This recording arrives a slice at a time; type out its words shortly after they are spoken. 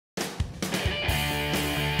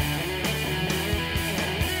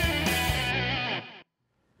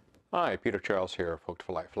Hi, Peter Charles here, Hooked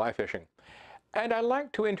for Life Fly Fishing. And I'd like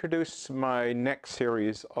to introduce my next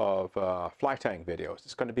series of fly tying videos.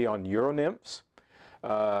 It's going to be on Euro Nymphs.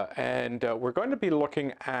 We're going to be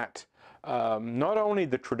looking at not only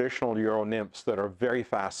the traditional Euro Nymphs that are very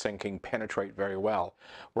fast sinking, penetrate very well,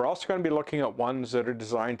 we're also going to be looking at ones that are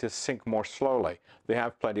designed to sink more slowly. They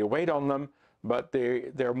have plenty of weight on them, but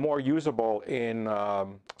they're more usable in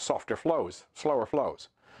softer flows, slower flows.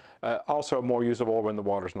 Also more usable when the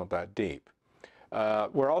water's not that deep.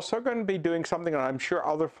 We're also going to be doing something that I'm sure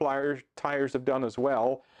other tyers have done as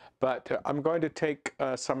well, but I'm going to take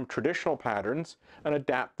some traditional patterns and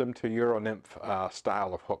adapt them to Euro Nymph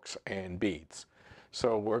style of hooks and beads.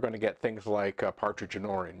 So we're going to get things like partridge and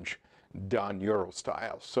orange done Euro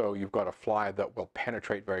style. So you've got a fly that will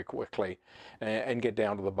penetrate very quickly and get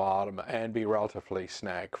down to the bottom and be relatively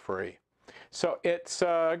snag free. So it's,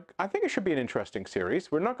 I think it should be an interesting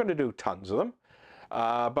series. We're not going to do tons of them,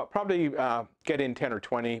 but probably get in 10 or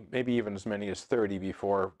 20, maybe even as many as 30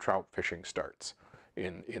 before trout fishing starts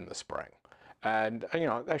in the spring. And, you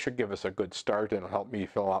know, that should give us a good start and help me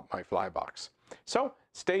fill up my fly box. So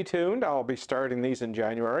stay tuned. I'll be starting these in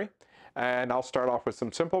January, and I'll start off with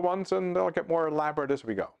some simple ones, and they'll get more elaborate as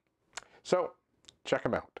we go. So check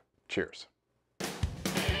them out. Cheers.